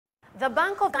The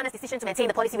Bank of Ghana's decision to maintain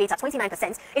the policy rate at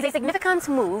 29% is a significant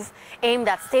move aimed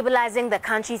at stabilizing the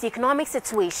country's economic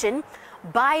situation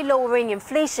by lowering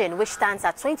inflation, which stands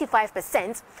at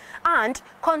 25%, and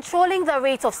controlling the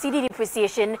rate of cedi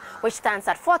depreciation, which stands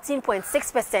at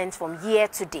 14.6% from year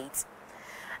to date.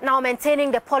 Now,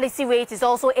 maintaining the policy rate is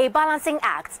also a balancing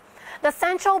act. The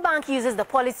central bank uses the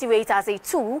policy rate as a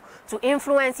tool to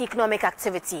influence economic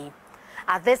activity.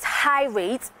 At this high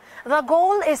rate, the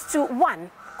goal is to 1.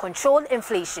 Control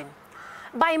inflation.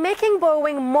 By making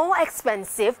borrowing more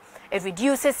expensive, it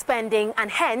reduces spending and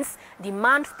hence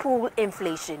demand pull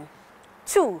inflation.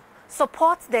 2.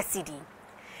 Support the cedi.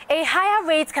 A higher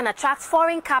rate can attract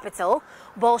foreign capital,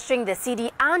 bolstering the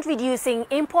cedi and reducing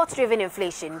import-driven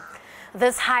inflation.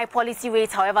 This high policy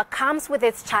rate, however, comes with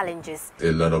its challenges.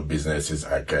 A lot of businesses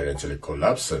are currently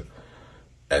collapsing,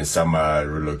 and some are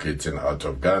relocating out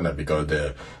of Ghana because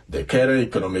the current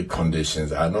economic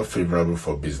conditions are not favorable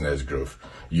for business growth.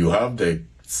 You have the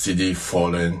cedi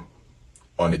falling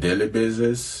on a daily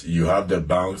basis. You have the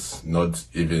banks not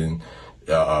even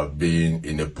being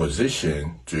in a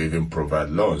position to even provide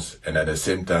loans. And at the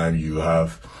same time, you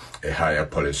have a higher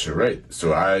policy rate.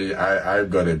 So I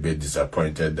got a bit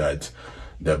disappointed that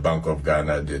the Bank of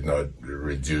Ghana did not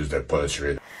reduce the policy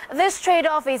rate. This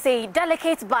trade-off is a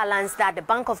delicate balance that the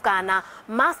Bank of Ghana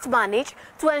must manage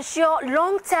to ensure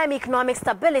long-term economic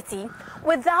stability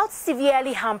without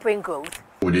severely hampering growth.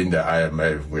 Within the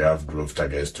IMF, we have growth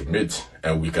targets to meet,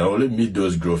 and we can only meet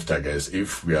those growth targets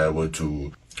if we are able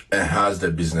to enhance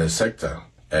the business sector.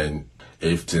 And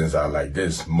if things are like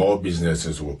this, more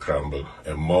businesses will crumble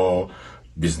and more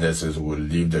businesses will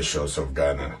leave the shores of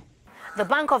Ghana. The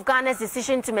Bank of Ghana's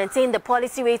decision to maintain the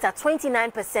policy rate at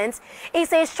 29%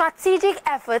 is a strategic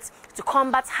effort to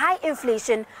combat high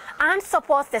inflation and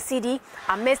support the cedi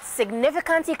amidst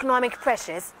significant economic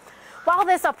pressures. While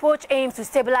this approach aims to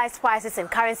stabilize prices and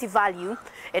currency value,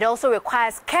 it also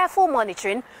requires careful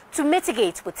monitoring to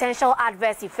mitigate potential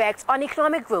adverse effects on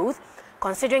economic growth,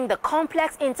 considering the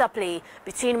complex interplay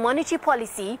between monetary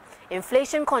policy,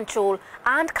 inflation control,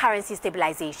 and currency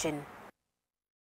stabilization.